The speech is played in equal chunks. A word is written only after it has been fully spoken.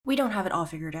we don't have it all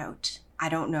figured out. I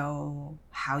don't know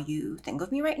how you think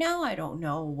of me right now. I don't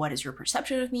know what is your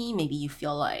perception of me. Maybe you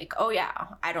feel like, oh yeah,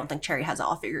 I don't think Cherry has it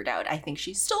all figured out. I think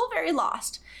she's still very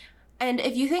lost. And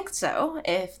if you think so,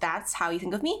 if that's how you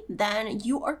think of me, then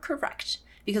you are correct.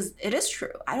 Because it is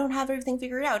true. I don't have everything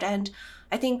figured out. And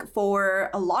I think for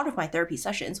a lot of my therapy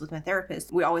sessions with my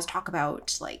therapist, we always talk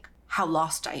about like how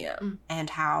lost I am and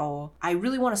how I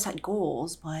really want to set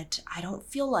goals, but I don't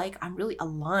feel like I'm really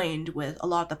aligned with a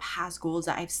lot of the past goals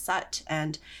that I've set.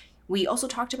 And we also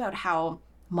talked about how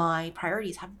my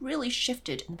priorities have really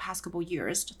shifted in the past couple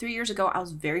years. 3 years ago, I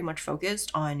was very much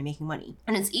focused on making money.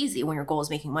 And it's easy when your goal is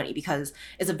making money because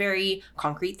it's a very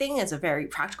concrete thing, it's a very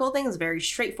practical thing, it's a very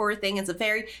straightforward thing, it's a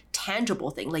very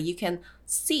tangible thing. Like you can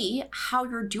see how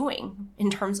you're doing in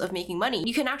terms of making money.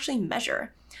 You can actually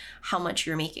measure how much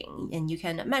you're making, and you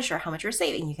can measure how much you're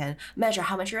saving, you can measure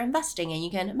how much you're investing, and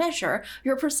you can measure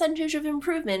your percentage of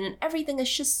improvement, and everything is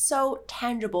just so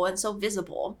tangible and so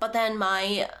visible. But then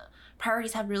my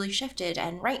priorities have really shifted,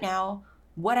 and right now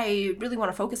what I really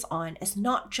want to focus on is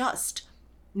not just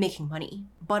making money,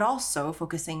 but also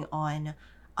focusing on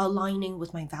aligning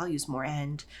with my values more.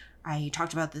 And I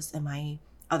talked about this in my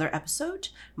other episode.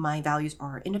 My values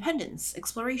are independence,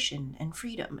 exploration, and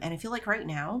freedom. And I feel like right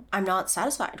now I'm not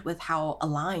satisfied with how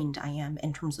aligned I am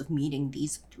in terms of meeting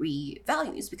these 3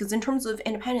 values. Because in terms of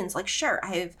independence, like sure,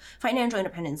 I have financial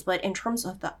independence, but in terms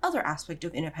of the other aspect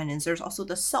of independence, there's also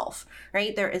the self,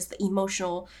 right? There is the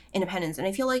emotional independence. And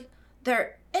I feel like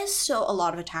there is still a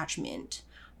lot of attachment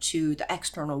to the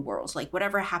external world. Like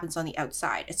whatever happens on the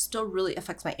outside, it still really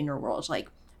affects my inner world, like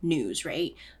news,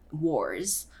 right?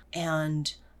 Wars,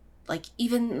 and like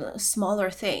even smaller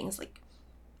things like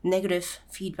negative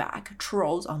feedback,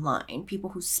 trolls online,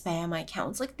 people who spam my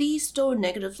accounts, like these still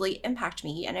negatively impact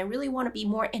me. And I really want to be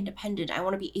more independent. I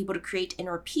want to be able to create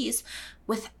inner peace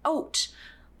without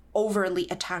overly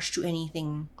attached to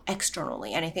anything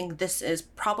externally. And I think this is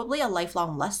probably a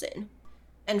lifelong lesson.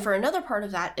 And for another part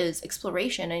of that is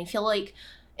exploration. And I feel like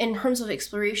in terms of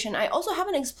exploration, I also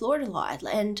haven't explored a lot.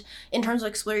 And in terms of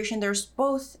exploration, there's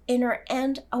both inner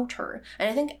and outer. And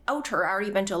I think outer, I already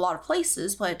been to a lot of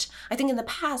places, but I think in the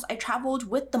past, I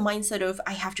traveled with the mindset of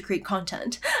I have to create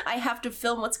content. I have to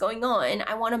film what's going on.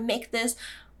 I want to make this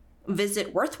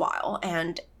visit worthwhile.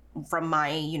 And from my,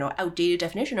 outdated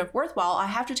definition of worthwhile, I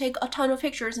have to take a ton of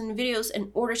pictures and videos in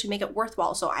order to make it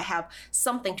worthwhile. So I have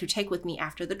something to take with me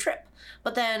after the trip.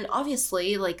 But then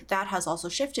obviously, like that has also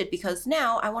shifted because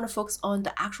now I want to focus on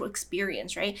the actual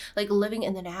experience, right? Like living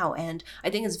in the now. And I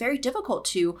think it's very difficult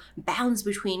to balance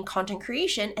between content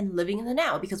creation and living in the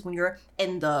now, because when you're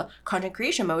in the content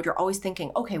creation mode, you're always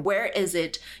thinking, okay, where is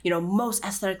it, most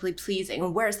aesthetically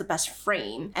pleasing? Where's the best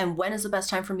frame? And when is the best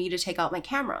time for me to take out my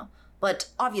camera? But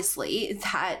obviously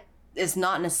that is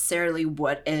not necessarily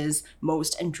what is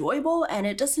most enjoyable, and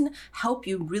it doesn't help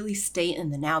you really stay in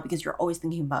the now because you're always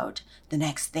thinking about the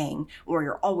next thing, or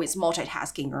you're always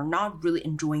multitasking or not really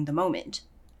enjoying the moment.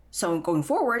 So going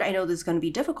forward, I know this is going to be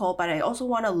difficult, but I also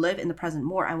want to live in the present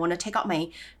more. I want to take out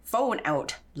my phone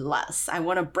out less. I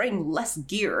want to bring less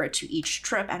gear to each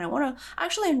trip, and I want to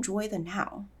actually enjoy the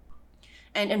now.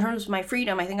 And in terms of my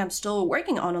freedom, I think I'm still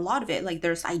working on a lot of it. Like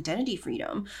there's identity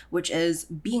freedom, which is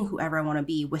being whoever I want to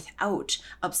be without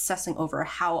obsessing over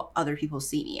how other people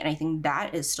see me. And I think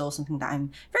that is still something that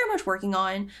I'm very much working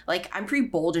on. Like I'm pretty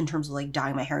bold in terms of like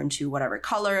dyeing my hair into whatever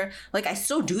color. Like I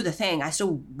still do the thing. I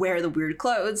still wear the weird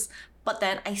clothes, but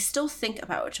then I still think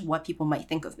about what people might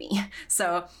think of me.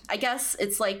 So I guess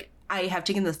it's like I have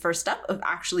taken the first step of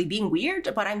actually being weird,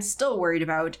 but I'm still worried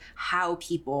about how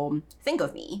people think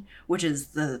of me, which is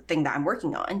the thing that I'm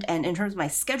working on. And in terms of my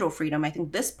schedule freedom, I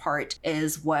think this part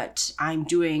is what I'm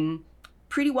doing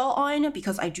pretty well on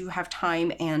because I do have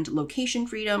time and location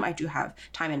freedom. I do have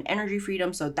time and energy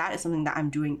freedom. So that is something that I'm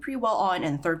doing pretty well on.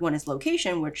 And the third one is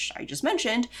location, which I just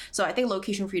mentioned. So I think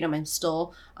location freedom I'm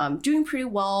still doing pretty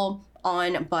well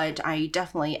on, but I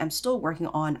definitely am still working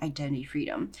on identity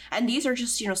freedom. And these are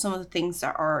just, some of the things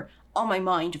that are on my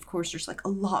mind. Of course, there's like a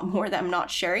lot more that I'm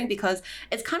not sharing because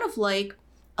it's kind of like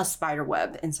a spider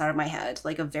web inside of my head,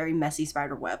 like a very messy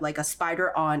spider web, like a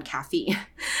spider on caffeine.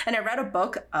 And I read a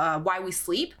book, Why We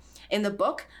Sleep. In the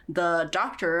book, the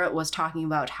doctor was talking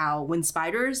about how when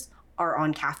spiders are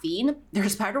on caffeine, their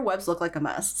spider webs look like a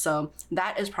mess. So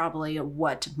that is probably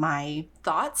what my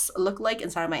thoughts look like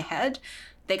inside of my head.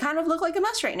 They kind of look like a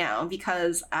mess right now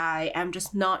because I am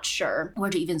just not sure where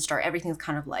to even start. Everything's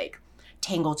kind of like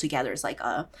tangled together. It's like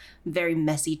a very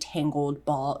messy, tangled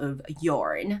ball of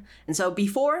yarn. And so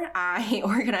before I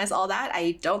organize all that,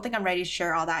 I don't think I'm ready to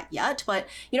share all that yet, but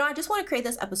I just want to create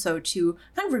this episode to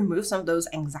kind of remove some of those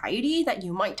anxiety that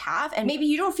you might have. And maybe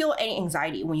you don't feel any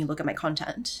anxiety when you look at my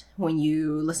content, when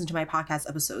you listen to my podcast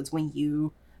episodes, when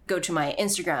you go to my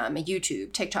Instagram,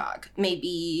 YouTube, TikTok.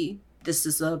 Maybe this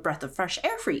is a breath of fresh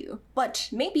air for you, but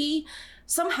maybe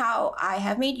somehow I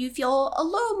have made you feel a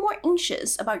little more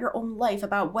anxious about your own life,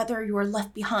 about whether you're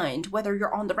left behind, whether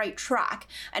you're on the right track.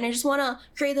 And I just want to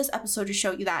create this episode to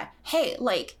show you that, hey,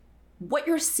 like, what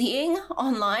you're seeing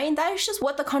online, that is just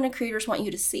what the content creators want you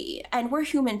to see. And we're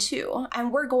human too.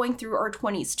 And we're going through our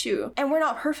 20s too. And we're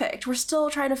not perfect. We're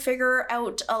still trying to figure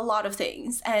out a lot of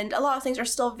things. And a lot of things are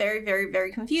still very, very,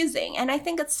 very confusing. And I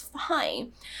think it's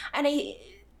fine. And I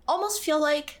almost feel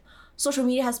like social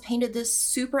media has painted this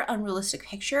super unrealistic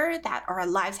picture that our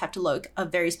lives have to look a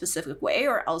very specific way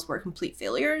or else we're complete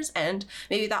failures. And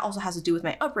maybe that also has to do with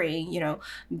my upbringing,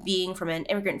 being from an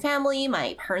immigrant family.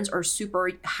 My parents are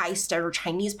super high standard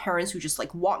Chinese parents who just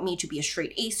like want me to be a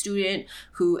straight A student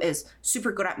who is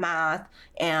super good at math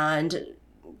and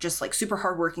just like super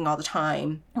hardworking all the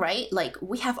time, right? Like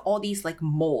we have all these like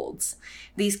molds,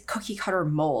 these cookie cutter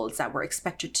molds that we're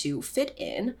expected to fit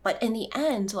in. But in the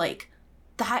end, like,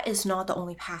 that is not the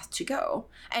only path to go.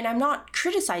 And I'm not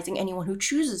criticizing anyone who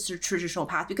chooses the traditional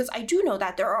path, because I do know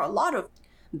that there are a lot of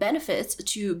benefits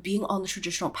to being on the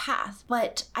traditional path.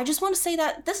 But I just want to say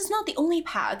that this is not the only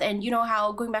path. And you know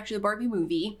how, going back to the Barbie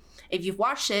movie, if you've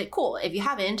watched it, cool. If you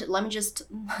haven't, let me just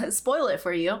spoil it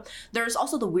for you. There's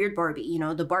also the weird Barbie,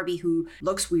 the Barbie who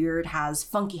looks weird, has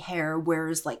funky hair,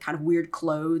 wears like kind of weird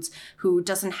clothes, who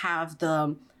doesn't have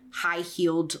the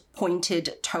high-heeled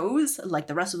pointed toes like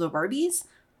the rest of the Barbies.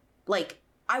 Like,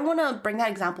 I want to bring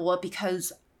that example up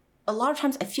because a lot of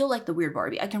times I feel like the weird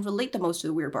Barbie. I can relate the most to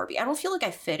the weird Barbie. I don't feel like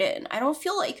I fit in. I don't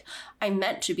feel like I'm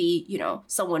meant to be,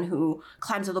 someone who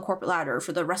climbs up the corporate ladder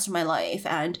for the rest of my life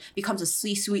and becomes a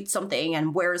C-suite something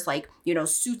and wears like,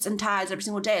 suits and ties every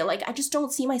single day. Like, I just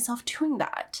don't see myself doing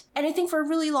that. And I think for a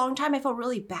really long time, I felt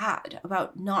really bad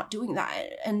about not doing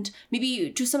that. And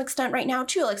maybe to some extent right now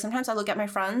too, like sometimes I look at my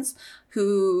friends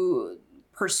who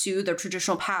pursue the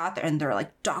traditional path and they're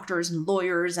like doctors and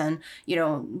lawyers and,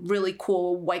 really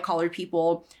cool white collar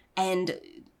people. And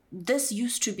this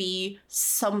used to be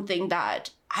something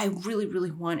that I really, really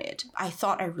wanted. I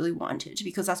thought I really wanted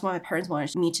because that's what my parents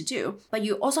wanted me to do. But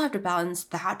you also have to balance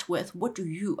that with what do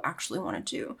you actually want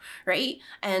to do, right?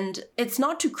 And it's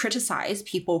not to criticize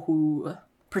people who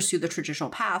pursue the traditional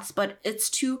paths, but it's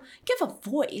to give a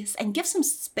voice and give some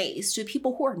space to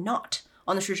people who are not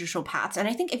on the traditional paths. And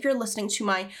I think if you're listening to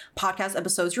my podcast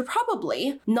episodes, you're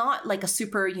probably not like a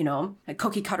super, a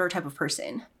cookie cutter type of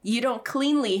person. You don't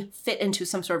cleanly fit into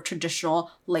some sort of traditional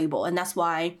label. And that's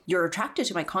why you're attracted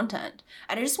to my content.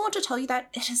 And I just want to tell you that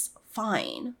it is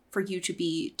fine for you to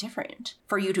be different,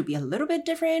 for you to be a little bit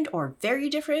different or very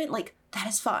different. Like, that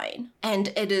is fine. And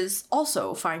it is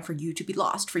also fine for you to be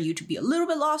lost, for you to be a little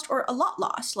bit lost or a lot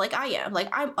lost, like I am. Like,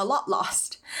 I'm a lot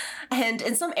lost. And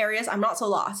in some areas, I'm not so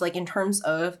lost. Like in terms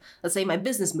of, let's say, my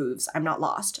business moves, I'm not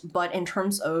lost. But in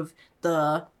terms of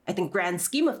the, I think, grand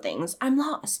scheme of things, I'm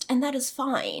lost. And that is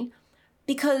fine.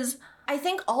 Because I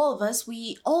think all of us,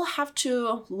 we all have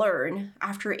to learn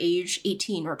after age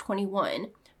 18 or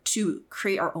 21 to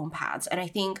create our own paths. And I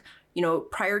think,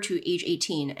 prior to age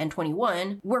 18 and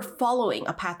 21, we're following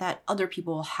a path that other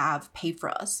people have paved for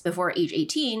us. Before age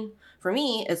 18, for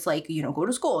me, it's like, go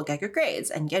to school, get good grades,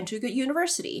 and get into a good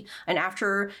university. And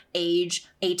after age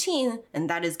 18, and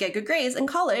that is get good grades in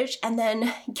college, and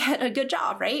then get a good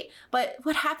job, right? But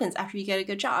what happens after you get a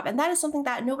good job? And that is something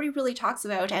that nobody really talks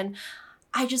about. And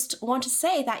I just want to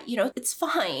say that, it's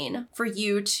fine for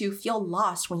you to feel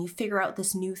lost when you figure out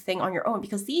this new thing on your own,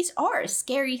 because these are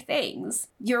scary things.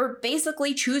 You're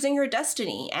basically choosing your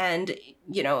destiny and,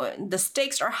 the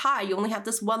stakes are high. You only have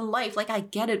this one life. Like, I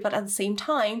get it. But at the same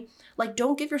time, like,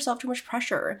 don't give yourself too much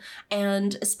pressure,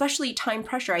 and especially time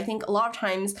pressure. I think a lot of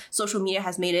times social media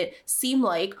has made it seem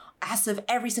like as if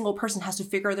every single person has to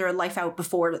figure their life out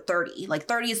before 30. Like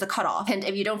 30 is the cutoff. And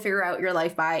if you don't figure out your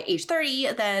life by age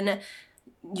 30, then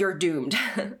you're doomed.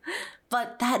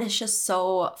 But that is just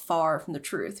so far from the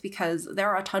truth, because there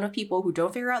are a ton of people who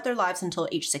don't figure out their lives until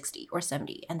age 60 or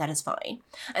 70, and that is fine.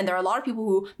 And there are a lot of people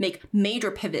who make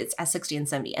major pivots at 60 and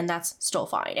 70, and that's still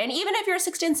fine. And even if you're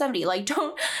 60 and 70, like,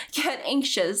 don't get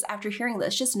anxious after hearing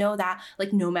this. Just know that,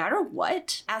 like, no matter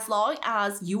what, as long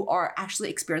as you are actually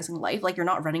experiencing life, like, you're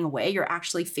not running away, you're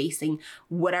actually facing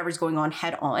whatever's going on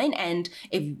head on. And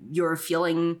if you're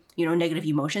feeling, negative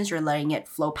emotions, you're letting it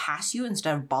flow past you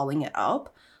instead of balling it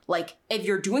up. Like, if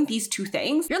you're doing these two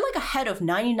things, you're like ahead of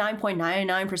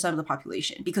 99.99% of the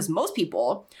population, because most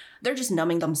people, they're just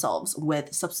numbing themselves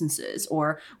with substances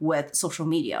or with social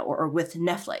media or with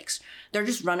Netflix. They're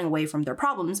just running away from their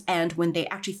problems. And when they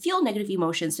actually feel negative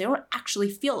emotions, they don't actually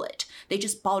feel it. They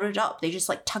just bottle it up. They just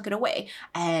like tuck it away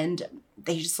and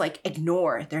they just like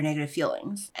ignore their negative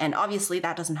feelings. And obviously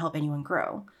that doesn't help anyone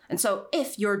grow. And so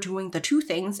if you're doing the two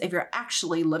things, if you're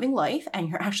actually living life and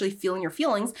you're actually feeling your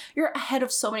feelings, you're ahead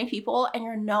of so many people and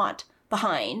you're not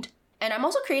behind. And I'm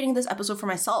also creating this episode for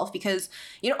myself because,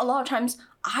 a lot of times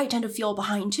I tend to feel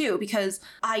behind too, because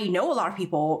I know a lot of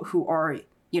people who are,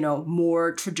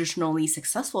 more traditionally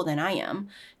successful than I am.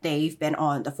 They've been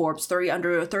on the Forbes 30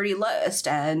 under 30 list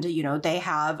and, they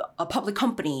have a public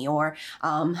company or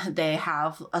they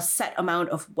have a set amount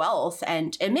of wealth,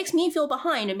 and it makes me feel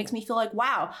behind. It makes me feel like,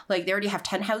 wow, like they already have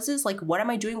 10 houses. Like, what am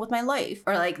I doing with my life?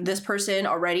 Or like this person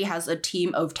already has a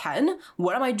team of 10.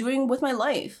 What am I doing with my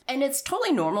life? And it's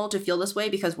totally normal to feel this way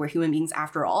because we're human beings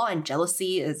after all, and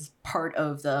jealousy is part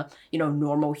of the,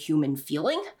 normal human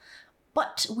feeling.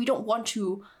 But we don't want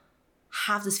to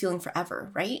have this feeling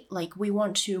forever, right? Like, we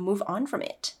want to move on from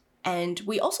it. And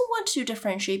we also want to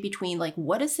differentiate between like,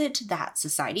 what is it that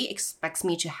society expects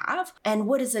me to have and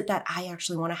what is it that I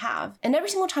actually want to have? And every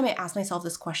single time I ask myself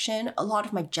this question, a lot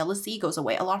of my jealousy goes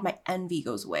away, a lot of my envy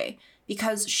goes away.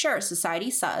 Because sure,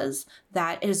 society says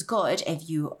that it is good if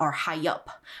you are high up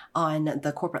on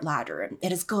the corporate ladder.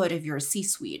 It is good if you're a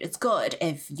C-suite. It's good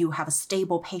if you have a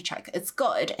stable paycheck. It's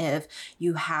good if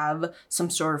you have some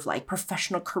sort of like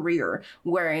professional career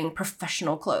wearing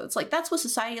professional clothes. Like, that's what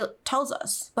society tells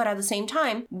us. But at the same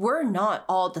time, we're not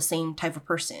all the same type of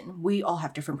person. We all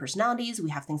have different personalities.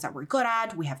 We have things that we're good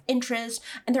at. We have interests,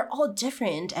 and they're all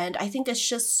different. And I think it's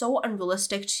just so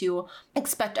unrealistic to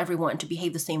expect everyone to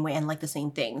behave the same way and like the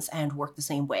same things and work the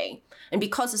same way. And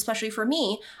because, especially for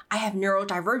me, I have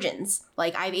neurodivergence,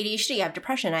 like I have ADHD, I have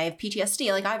depression, I have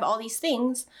PTSD, like I have all these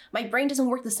things, my brain doesn't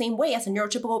work the same way as a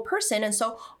neurotypical person. And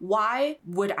so why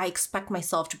would I expect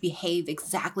myself to behave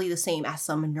exactly the same as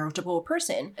some neurotypical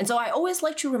person? And so I always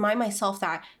like to remind myself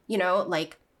that,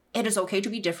 like, it is okay to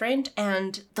be different,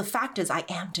 and the fact is I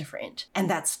am different, and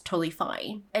that's totally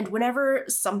fine. And whenever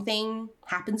something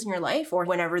happens in your life, or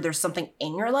whenever there's something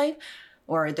in your life,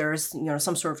 or there's,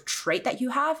 some sort of trait that you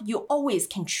have, you always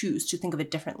can choose to think of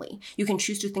it differently. You can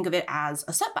choose to think of it as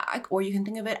a setback, or you can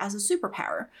think of it as a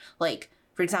superpower. Like,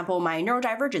 for example, my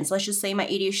neurodivergence, let's just say my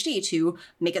ADHD, to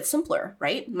make it simpler,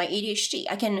 right? My ADHD,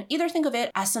 I can either think of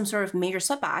it as some sort of major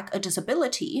setback, a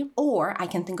disability, or I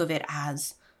can think of it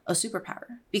as a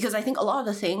superpower. Because I think a lot of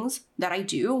the things that I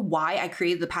do, why I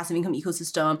created the passive income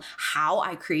ecosystem, how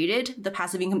I created the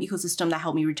passive income ecosystem that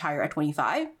helped me retire at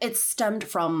 25, it stemmed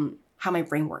from how my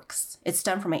brain works. It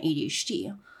stemmed from my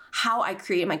ADHD. How I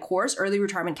created my course, Early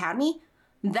Retirement Academy,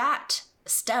 that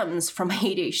stems from my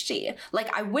ADHD.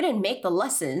 Like, I wouldn't make the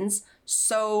lessons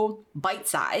so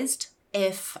bite-sized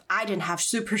if I didn't have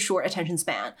super short attention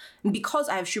span. And because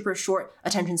I have super short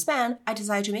attention span, I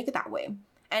decided to make it that way.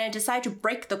 And I decided to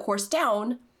break the course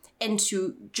down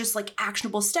into just like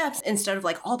actionable steps instead of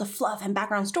like all the fluff and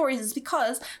background stories, is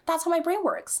because that's how my brain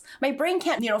works. My brain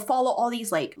can't, follow all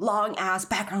these like long ass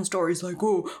background stories like,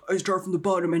 oh, I start from the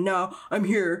bottom and now I'm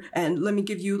here and let me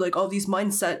give you like all these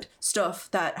mindset stuff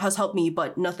that has helped me,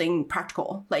 but nothing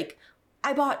practical. Like,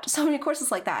 I bought so many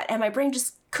courses like that and my brain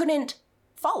just couldn't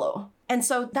follow. And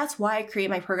so that's why I create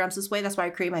my programs this way. That's why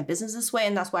I create my business this way.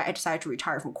 And that's why I decided to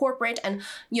retire from corporate. And,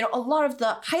 a lot of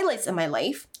the highlights in my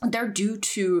life, they're due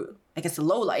to, I guess, the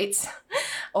lowlights,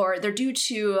 or they're due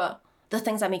to the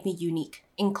things that make me unique,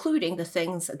 including the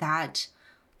things that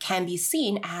can be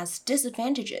seen as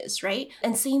disadvantages, right?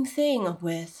 And same thing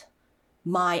with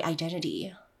my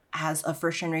identity as a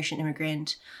first generation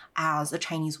immigrant, as a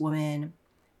Chinese woman,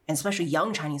 and especially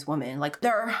young Chinese woman. Like,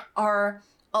 there are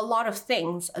a lot of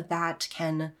things that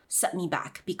can set me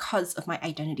back because of my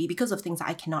identity, because of things that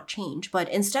I cannot change. But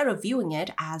instead of viewing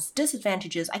it as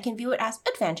disadvantages, I can view it as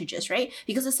advantages, right?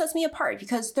 Because it sets me apart,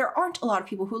 because there aren't a lot of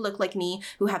people who look like me,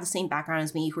 who have the same background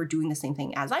as me, who are doing the same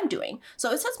thing as I'm doing.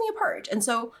 So it sets me apart. And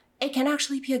so it can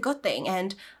actually be a good thing.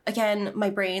 And again, my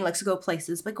brain likes to go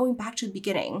places, but going back to the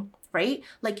beginning, right?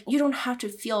 Like, you don't have to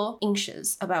feel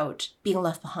anxious about being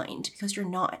left behind, because you're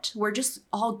not. We're just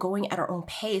all going at our own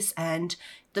pace, and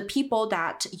the people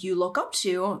that you look up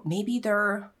to, maybe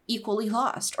they're equally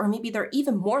lost, or maybe they're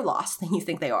even more lost than you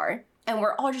think they are. And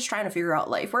we're all just trying to figure out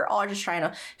life. We're all just trying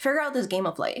to figure out this game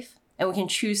of life. And we can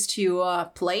choose to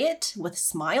play it with a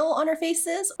smile on our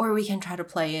faces, or we can try to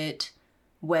play it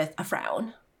with a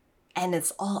frown. And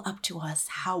it's all up to us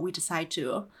how we decide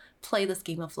to play this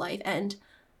game of life. And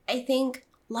I think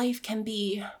life can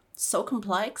be so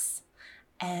complex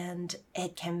and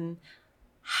it can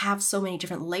have so many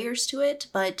different layers to it.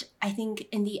 But I think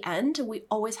in the end, we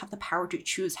always have the power to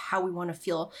choose how we want to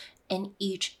feel in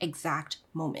each exact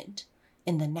moment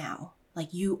in the now.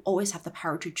 Like you always have the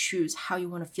power to choose how you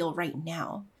want to feel right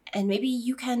now. And maybe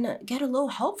you can get a little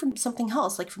help from something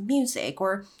else, like from music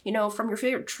or, from your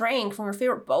favorite drink, from your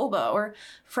favorite boba, or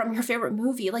from your favorite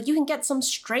movie. Like you can get some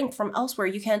strength from elsewhere.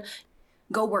 You can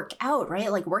go work out, right?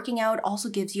 Like working out also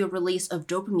gives you a release of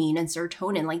dopamine and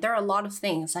serotonin. Like there are a lot of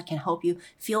things that can help you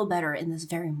feel better in this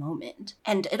very moment.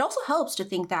 And it also helps to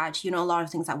think that, a lot of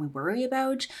things that we worry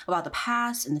about the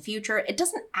past and the future, it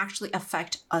doesn't actually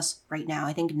affect us right now.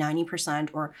 I think 90%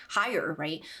 or higher,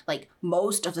 right? Like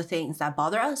most of the things that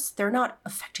bother us, they're not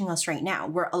affecting us right now.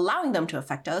 We're allowing them to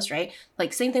affect us, right?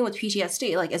 Like same thing with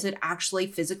PTSD. Like, is it actually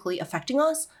physically affecting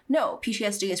us? No,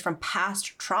 PTSD is from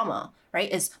past trauma, right?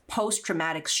 Is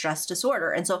post-traumatic stress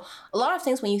disorder. And so a lot of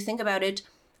things, when you think about it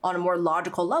on a more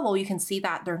logical level, you can see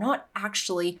that they're not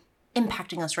actually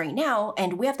impacting us right now.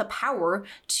 And we have the power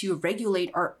to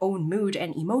regulate our own mood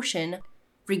and emotion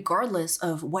regardless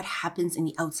of what happens in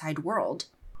the outside world.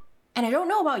 And I don't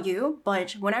know about you,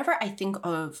 but whenever I think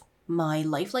of my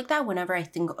life like that, whenever I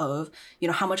think of,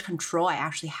 how much control I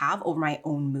actually have over my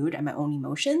own mood and my own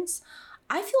emotions,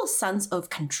 I feel a sense of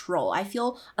control. I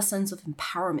feel a sense of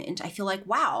empowerment. I feel like,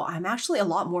 wow, I'm actually a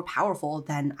lot more powerful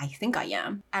than I think I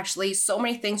am. Actually, so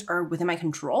many things are within my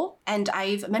control. And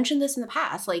I've mentioned this in the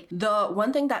past, like the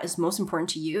one thing that is most important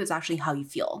to you is actually how you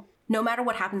feel. No matter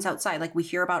what happens outside, like we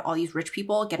hear about all these rich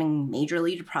people getting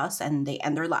majorly depressed and they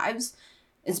end their lives,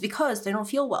 it's because they don't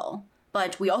feel well.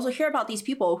 But we also hear about these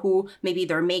people who maybe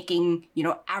they're making,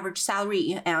 average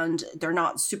salary and they're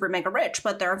not super mega rich,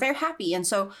 but they're very happy. And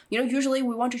so, usually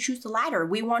we want to choose the latter.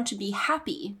 We want to be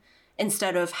happy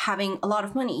instead of having a lot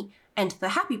of money. And the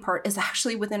happy part is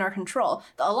actually within our control.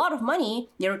 A lot of money,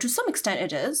 to some extent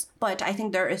it is, but I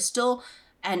think there is still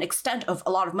an extent of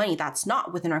a lot of money that's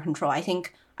not within our control.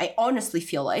 I honestly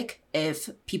feel like if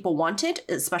people want it,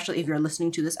 especially if you're listening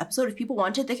to this episode, if people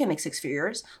want it, they can make six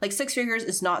figures. Like 6 figures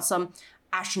is not some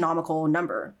astronomical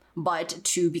number, but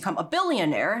to become a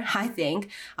billionaire, I think,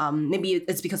 maybe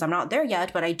it's because I'm not there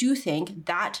yet, but I do think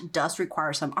that does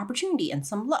require some opportunity and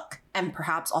some luck, and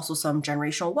perhaps also some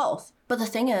generational wealth. But the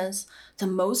thing is, the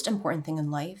most important thing in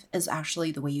life is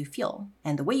actually the way you feel,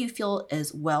 and the way you feel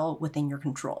is well within your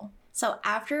control. So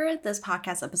after this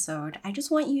podcast episode, I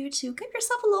just want you to give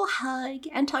yourself a little hug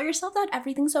and tell yourself that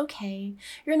everything's okay.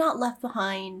 You're not left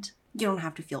behind. You don't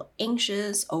have to feel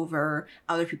anxious over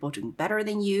other people doing better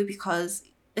than you because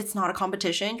it's not a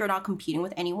competition. You're not competing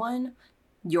with anyone.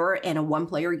 You're in a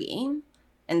one-player game,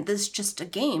 and this is just a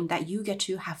game that you get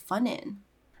to have fun in.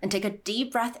 And take a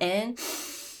deep breath in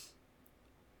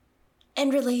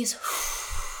and release.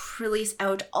 Release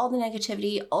out all the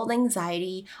negativity, all the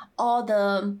anxiety, all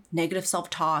the negative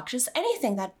self-talk, just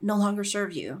anything that no longer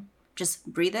serves you. Just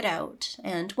breathe it out.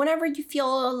 And whenever you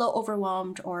feel a little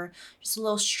overwhelmed or just a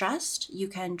little stressed, you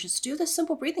can just do this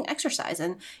simple breathing exercise.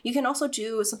 And you can also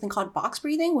do something called box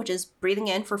breathing, which is breathing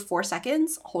in for 4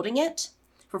 seconds, holding it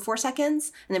for 4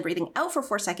 seconds, and then breathing out for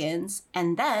 4 seconds,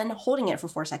 and then holding it for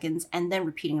 4 seconds, and then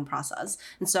repeating the process.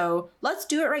 And so let's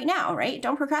do it right now, right?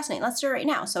 Don't procrastinate. Let's do it right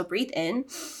now. So breathe in.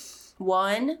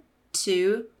 1,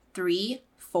 2, 3,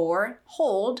 4,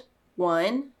 hold.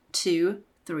 1, 2,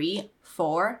 3,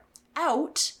 4,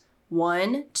 out.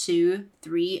 1, 2,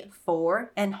 3,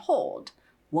 4, and hold.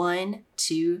 1,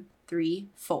 2, 3,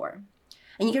 4.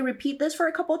 And you can repeat this for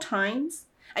a couple times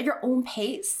at your own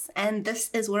pace. And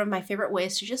this is one of my favorite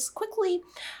ways to just quickly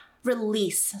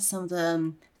release some of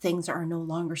the things that are no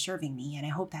longer serving me. And I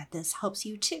hope that this helps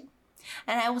you too.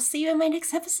 And I will see you in my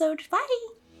next episode. Bye!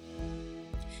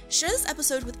 Share this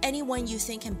episode with anyone you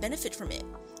think can benefit from it.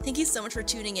 Thank you so much for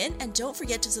tuning in, and don't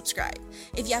forget to subscribe.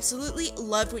 If you absolutely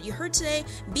loved what you heard today,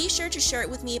 be sure to share it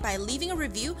with me by leaving a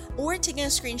review or taking a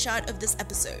screenshot of this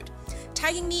episode,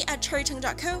 tagging me at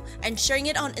cherrytongue.co and sharing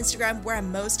it on Instagram where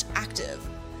I'm most active.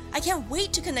 I can't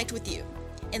wait to connect with you.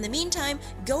 In the meantime,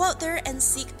 go out there and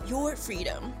seek your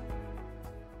freedom.